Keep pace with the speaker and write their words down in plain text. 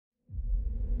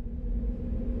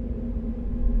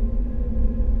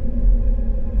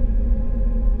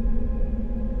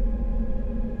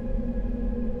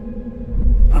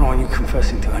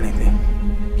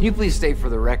Can you please state for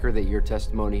the record that your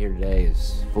testimony here today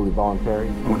is fully voluntary?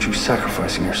 Aren't you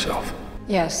sacrificing yourself?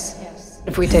 Yes.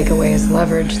 If we take away his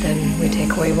leverage, then we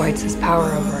take away White's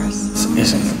power over us.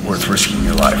 This isn't worth risking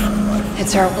your life.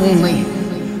 It's our only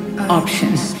option.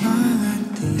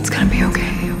 It's gonna be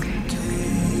okay.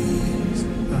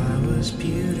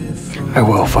 I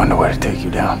will find a way to take you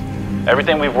down.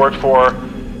 Everything we've worked for,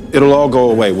 it'll all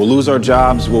go away. We'll lose our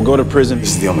jobs, we'll go to prison.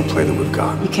 This is the only play that we've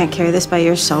got. You can't carry this by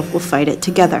yourself. We'll fight it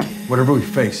together. Whatever we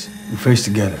face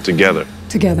together. together.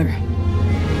 Together. We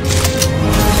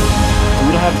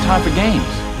don't have time for games.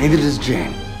 Neither does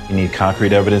Jane. You need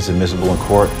concrete evidence admissible in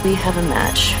court. We have a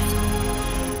match.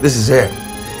 This is it.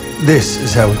 This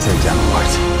is how we take down the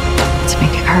Whites. To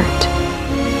make it hurt.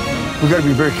 We gotta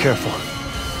be very careful.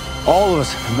 All of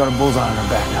us have got a bullseye on our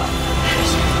back now.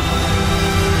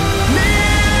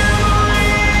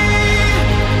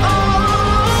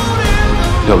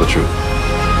 Tell the truth.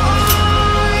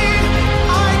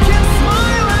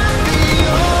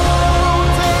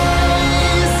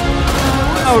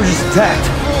 I was just attacked.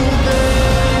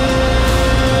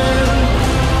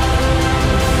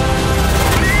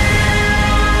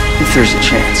 If there's a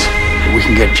chance that we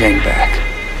can get Jane back,